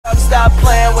stop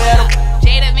playing with him.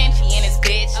 jdevinci in his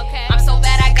bitch. Okay. I'm so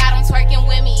bad I got him twerking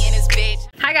with me in his bitch.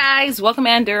 Hi guys, welcome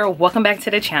back to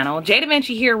the channel.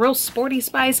 jdevinci here, real sporty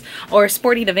spice or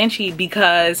sporty da Vinci,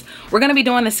 because we're gonna be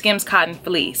doing the Skims cotton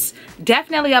fleece.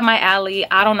 Definitely up my alley.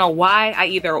 I don't know why I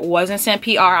either wasn't sent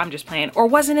PR, I'm just playing, or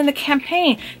wasn't in the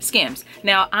campaign. Skims.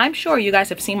 Now I'm sure you guys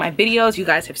have seen my videos, you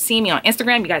guys have seen me on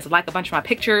Instagram, you guys like a bunch of my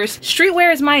pictures.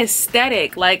 Streetwear is my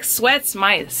aesthetic, like sweats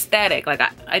my aesthetic. Like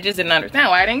I just didn't understand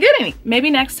why I didn't get any. Maybe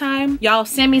next time y'all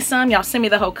send me some, y'all send me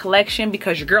the whole collection,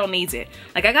 because your girl needs it.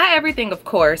 Like I got everything, of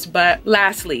course, but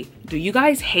lastly, do you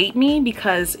guys hate me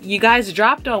because you guys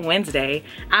dropped on Wednesday?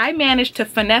 I managed to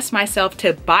finesse myself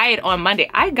to buy it on Monday.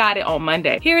 I got it on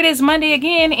Monday. Here it is Monday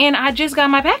again, and I just got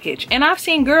my package. And I've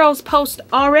seen girls post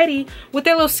already with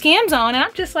their little Skims on, and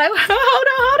I'm just like,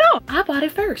 hold on. I bought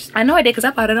it first. I know I did because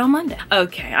I bought it on Monday.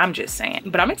 Okay, I'm just saying.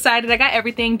 But I'm excited. I got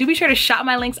everything. Do be sure to shop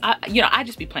my links. I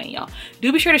just be playing, y'all.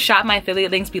 Do be sure to shop my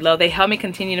affiliate links below. They help me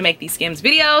continue to make these Skims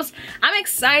videos. I'm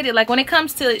excited. Like when it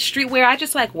comes to streetwear, I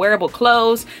just like wearable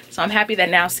clothes. So I'm happy that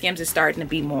now Skims is starting to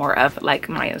be more of like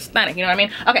my aesthetic, you know what I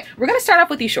mean? Okay, we're gonna start off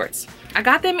with these shorts. I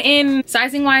got them in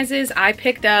sizing wises. I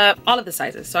picked up all of the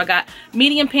sizes. So I got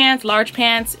medium pants,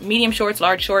 medium shorts,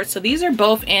 large shorts. So these are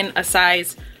both in a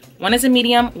size, one is a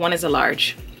medium, one is a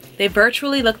large. They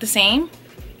virtually look the same.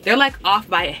 They're like off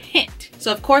by a hint.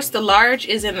 So of course the large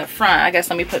is in the front. I guess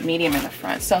let me put medium in the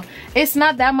front. So it's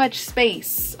not that much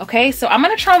space, okay? So I'm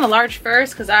gonna try on the large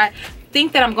first because I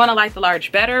think that I'm gonna like the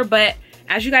large better, but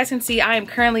as you guys can see, I am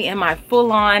currently in my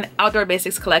full-on outdoor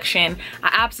basics collection. I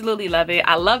absolutely love it.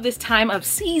 I love this time of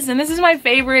season. This is my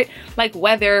favorite like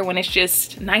weather, when it's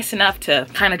just nice enough to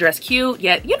kind of dress cute,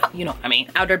 yet you know what I mean.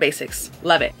 Outdoor basics,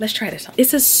 love it. Let's try this on.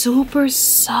 It's a super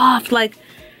soft, like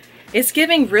it's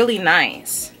giving really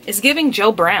nice. It's giving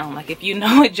Joe Brown. Like if you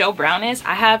know what Joe Brown is,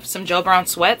 I have some Joe Brown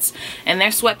sweats, and their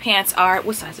sweatpants are,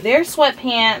 what size? Their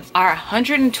sweatpants are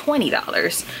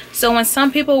 $120. So when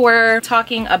some people were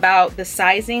talking about the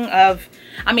sizing of,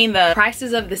 the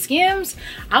prices of the Skims,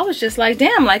 I was just like,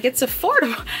 damn, like it's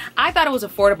affordable. I thought it was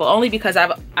affordable only because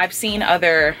I've seen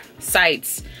other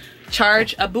sites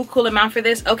charge a buku amount for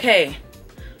this. Okay.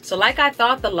 So like I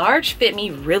thought, the large fit me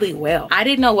really well. I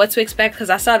didn't know what to expect because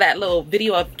I saw that little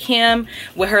video of Kim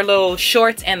with her little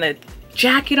shorts and the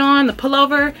jacket on, the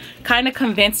pullover, kind of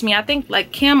convinced me. I think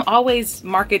like Kim, always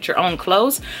market your own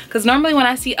clothes, because normally when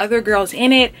I see other girls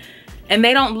in it and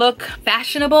they don't look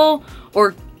fashionable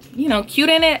or cute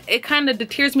in it, it kind of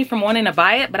deters me from wanting to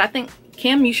buy it. But I think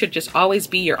Kim, you should just always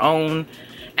be your own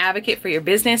advocate for your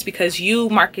business because you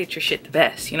market your shit the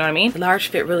best, you know what I mean? The large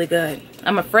fit really good.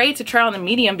 I'm afraid to try on the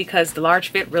medium because the large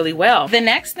fit really well. The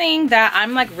next thing that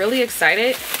I'm like really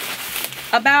excited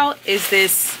about is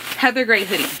this heather gray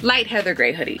hoodie, light heather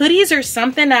gray hoodie. Hoodies are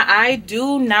something that I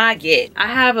do not get. I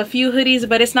have a few hoodies,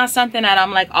 but it's not something that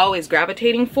I'm like always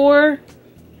gravitating for.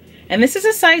 And this is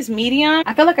a size medium.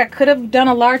 I feel like I could have done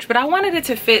a large, but I wanted it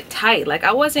to fit tight. Like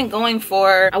I wasn't going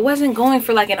for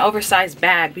like an oversized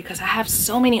bag because I have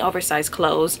so many oversized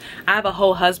clothes. I have a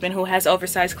whole husband who has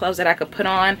oversized clothes that I could put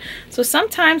on. So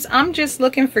sometimes I'm just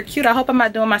looking for cute. I hope I'm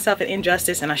not doing myself an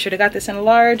injustice, and I should have got this in a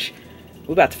large.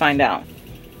 We're about to find out.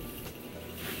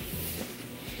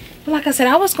 But like I said,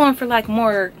 I was going for like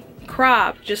more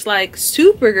crop, just like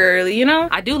super girly, you know?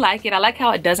 I do like it. I like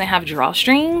how it doesn't have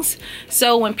drawstrings.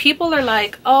 So when people are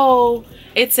like, oh,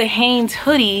 it's a Hanes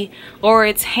hoodie or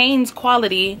it's Hanes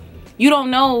quality, you don't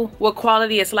know what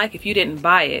quality it's like if you didn't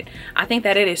buy it. I think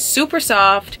that it is super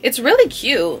soft. It's really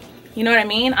cute. You know what I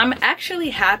mean? I'm actually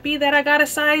happy that I got a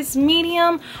size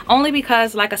medium, only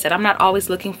because, like I said, I'm not always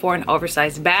looking for an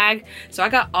oversized bag. So I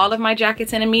got all of my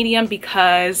jackets in a medium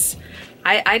because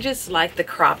I just like the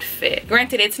cropped fit.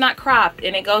 Granted, it's not cropped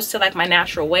and it goes to like my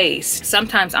natural waist.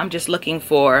 Sometimes I'm just looking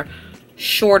for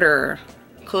shorter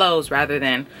clothes rather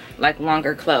than like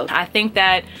longer clothes. I think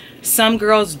that some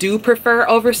girls do prefer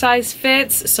oversized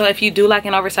fits. So if you do like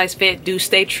an oversized fit, do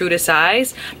stay true to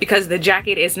size, because the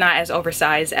jacket is not as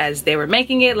oversized as they were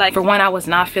making it. Like for one, I was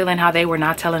not feeling how they were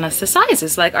not telling us the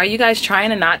sizes. Like, are you guys trying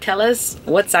to not tell us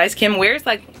what size Kim wears?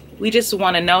 Like, we just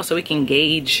want to know so we can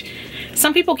gauge.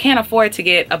 Some people can't afford to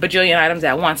get a bajillion items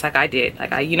at once like I did.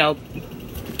 Like I,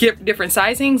 get different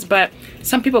sizings, but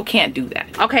some people can't do that.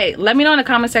 Okay, let me know in the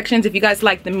comment sections if you guys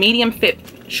like the medium fit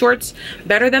shorts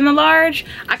better than the large.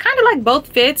 I kind of like both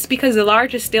fits because the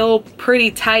large is still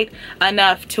pretty tight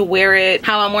enough to wear it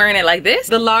how I'm wearing it like this.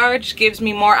 The large gives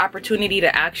me more opportunity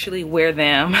to actually wear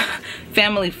them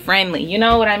family friendly, you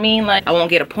know what I mean? Like I won't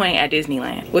get a point at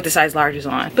Disneyland with the size larges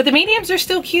on. But the mediums are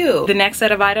still cute. The next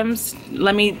set of items,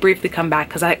 let me briefly come back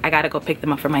because I gotta go pick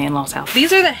them up from my in-laws house.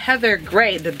 These are the heather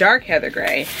gray, the dark heather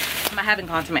gray. I haven't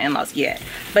gone to my in-laws yet,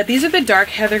 but these are the dark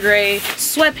heather gray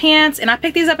sweatpants, and I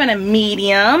picked these up in a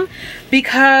medium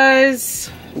because,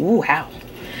 ooh, wow,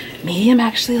 medium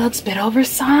actually looks a bit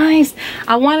oversized.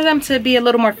 I wanted them to be a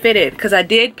little more fitted because I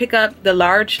did pick up the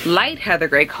large light heather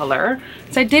gray color,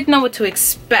 so I did know what to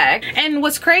expect. And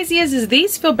what's crazy is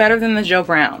these feel better than the Joe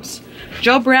Browns.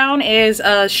 Joe Brown is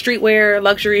a streetwear,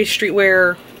 luxury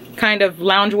streetwear kind of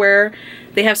loungewear.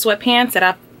 They have sweatpants that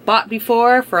I've bought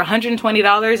before for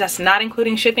 $120. That's not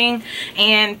including shipping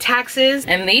and taxes,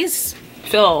 and these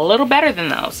feel a little better than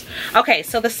those. Okay,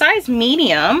 so the size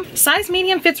medium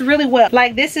fits really well.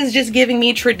 Like this is just giving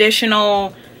me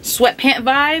traditional sweatpant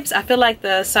vibes. I feel like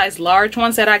the size large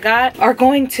ones that I got are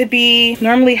going to be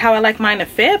normally how I like mine to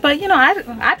fit, but you know,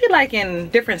 I be liking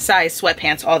different size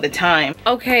sweatpants all the time.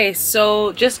 Okay,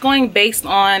 so just going based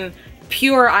on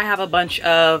pure, I have a bunch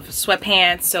of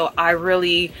sweatpants, so I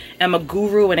really am a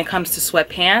guru when it comes to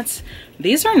sweatpants.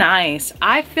 These are nice.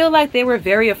 I feel like they were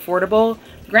very affordable.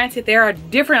 Granted, there are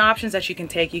different options that you can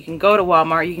take. You can go to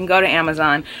Walmart, you can go to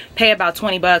Amazon, pay about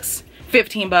 20 bucks,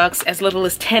 15 bucks, as little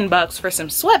as 10 bucks for some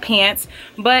sweatpants,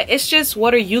 but it's just,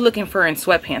 what are you looking for in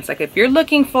sweatpants? Like if you're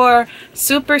looking for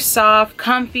super soft,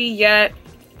 comfy, yet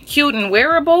cute and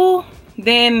wearable,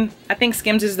 then I think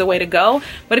Skims is the way to go.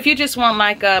 But if you just want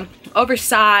like a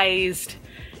oversized,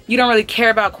 you don't really care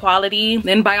about quality,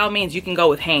 then by all means you can go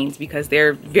with Hanes because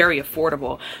they're very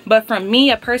affordable. But for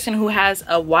me, a person who has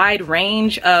a wide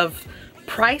range of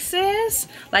prices,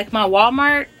 like my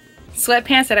Walmart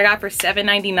sweatpants that I got for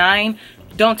 $7.99,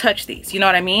 don't touch these, you know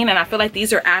what I mean? And I feel like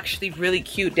these are actually really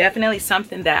cute. Definitely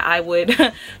something that I would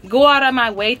go out of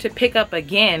my way to pick up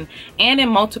again, and in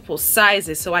multiple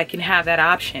sizes, so I can have that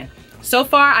option. So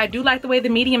far, I do like the way the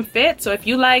medium fits. So if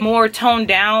you like more toned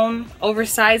down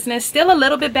oversizedness, still a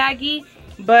little bit baggy,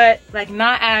 but like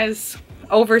not as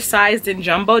oversized and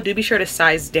jumbo, do be sure to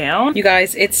size down. You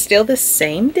guys, it's still the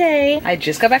same day. I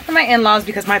just got back from my in-laws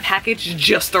because my package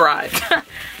just arrived.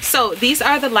 So these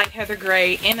are the light heather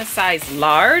gray in a size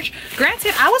large.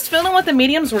 Granted, I was feeling what the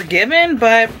mediums were given,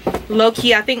 but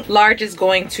low-key, I think large is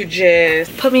going to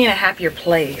just put me in a happier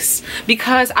place,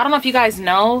 because I don't know if you guys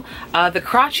know, the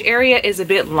crotch area is a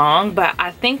bit long, but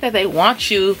I think that they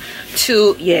want you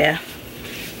to, yeah,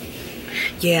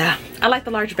 I like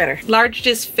the large better. Large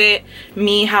just fit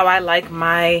me how I like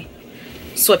my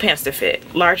sweatpants to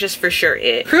fit. Large is for sure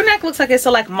it. Crew neck looks like it's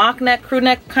a like mock neck, crew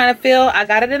neck kind of feel. I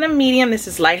got it in a medium. This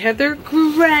is light heather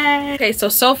gray. Okay,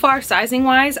 so far sizing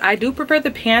wise, I do prefer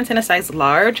the pants in a size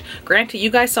large. Granted,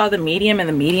 you guys saw the medium and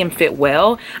the medium fit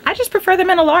well. I just prefer them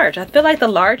in a large. I feel like the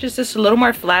large is just a little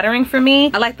more flattering for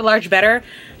me. I like the large better.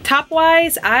 Top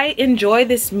wise, I enjoy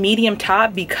this medium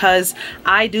top because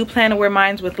I do plan to wear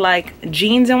mine with like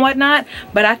jeans and whatnot,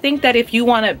 but I think that if you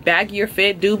want to bag your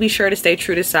fit, do be sure to stay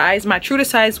true to size. My true to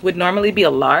size would normally be a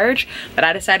large, but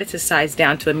I decided to size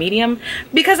down to a medium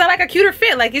because I like a cuter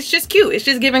fit. Like it's just cute, it's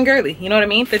just giving girly, you know what I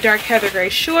mean? The dark heather gray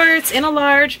shorts in a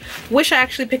large. Wish I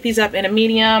actually picked these up in a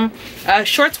medium.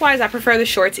 Shorts wise, I prefer the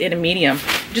shorts in a medium,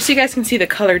 just so you guys can see the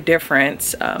color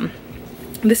difference.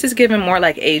 This is giving more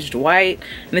like aged white,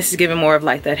 and this is giving more of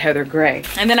like that heather gray.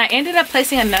 And then I ended up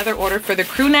placing another order for the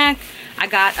crew neck. I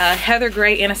got a heather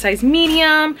gray in a size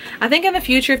medium. I think in the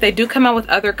future, if they do come out with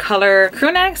other color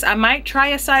crew necks, I might try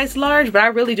a size large, but I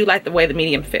really do like the way the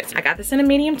medium fits. I got this in a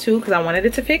medium too because I wanted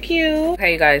it to fit cute.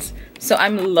 Okay, you guys, so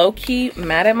I'm low-key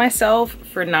mad at myself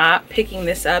for not picking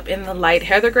this up in the light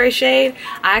heather gray shade.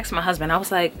 I asked my husband, I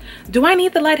was like, do I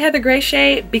need the light heather gray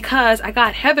shade? Because I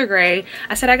got heather gray.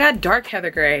 I said I got dark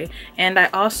heather gray, and I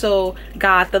also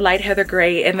got the light heather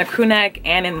gray in the crew neck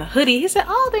and in the hoodie. He said,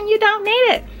 oh, then you don't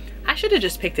need it. I should have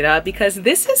just picked it up because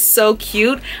this is so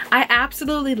cute. I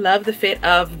absolutely love the fit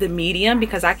of the medium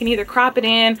because I can either crop it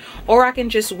in or I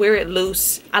can just wear it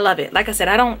loose. I love it. Like I said,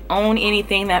 I don't own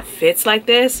anything that fits like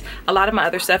this. A lot of my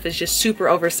other stuff is just super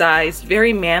oversized,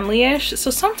 very manly-ish.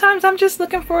 So sometimes I'm just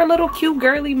looking for a little cute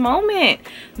girly moment.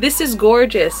 This is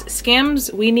gorgeous.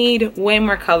 Skims, we need way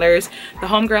more colors. The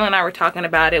homegirl and I were talking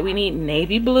about it. We need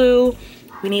navy blue.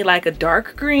 We need like a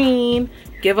dark green.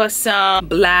 Give us some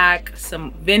black,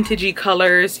 some vintagey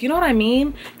colors, you know what I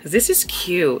mean? Because this is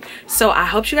cute. So I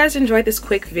hope you guys enjoyed this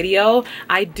quick video.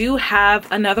 I do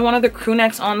have another one of the crew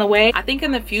necks on the way. I think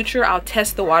in the future I'll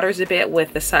test the waters a bit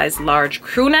with the size large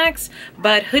crew necks,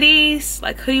 but hoodies,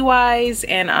 like hoodie wise,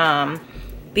 and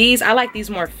these, I like these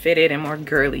more fitted and more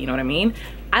girly, you know what I mean?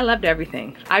 I loved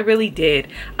everything. I really did.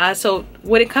 So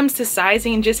when it comes to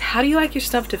sizing, just how do you like your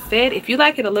stuff to fit? If you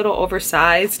like it a little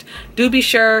oversized, do be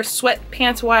sure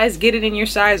sweatpants wise, get it in your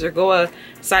size or go a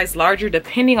size larger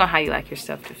depending on how you like your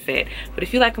stuff to fit. But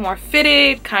if you like a more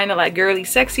fitted, kind of like girly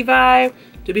sexy vibe,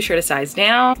 do be sure to size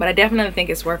down. But I definitely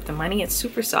think it's worth the money. It's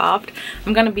super soft.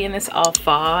 I'm gonna be in this all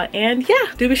fall. And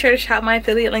yeah, do be sure to shop my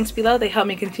affiliate links below. They help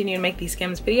me continue to make these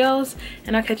Skims videos.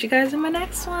 And I'll catch you guys in my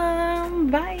next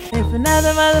one. Bye. If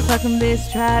another motherfucking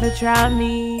bitch try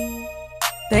me,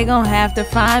 they gon' have to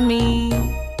find me.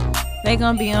 They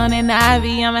gon' be on an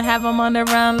IV. I'ma have them on the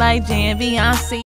run like jdevincicollabs.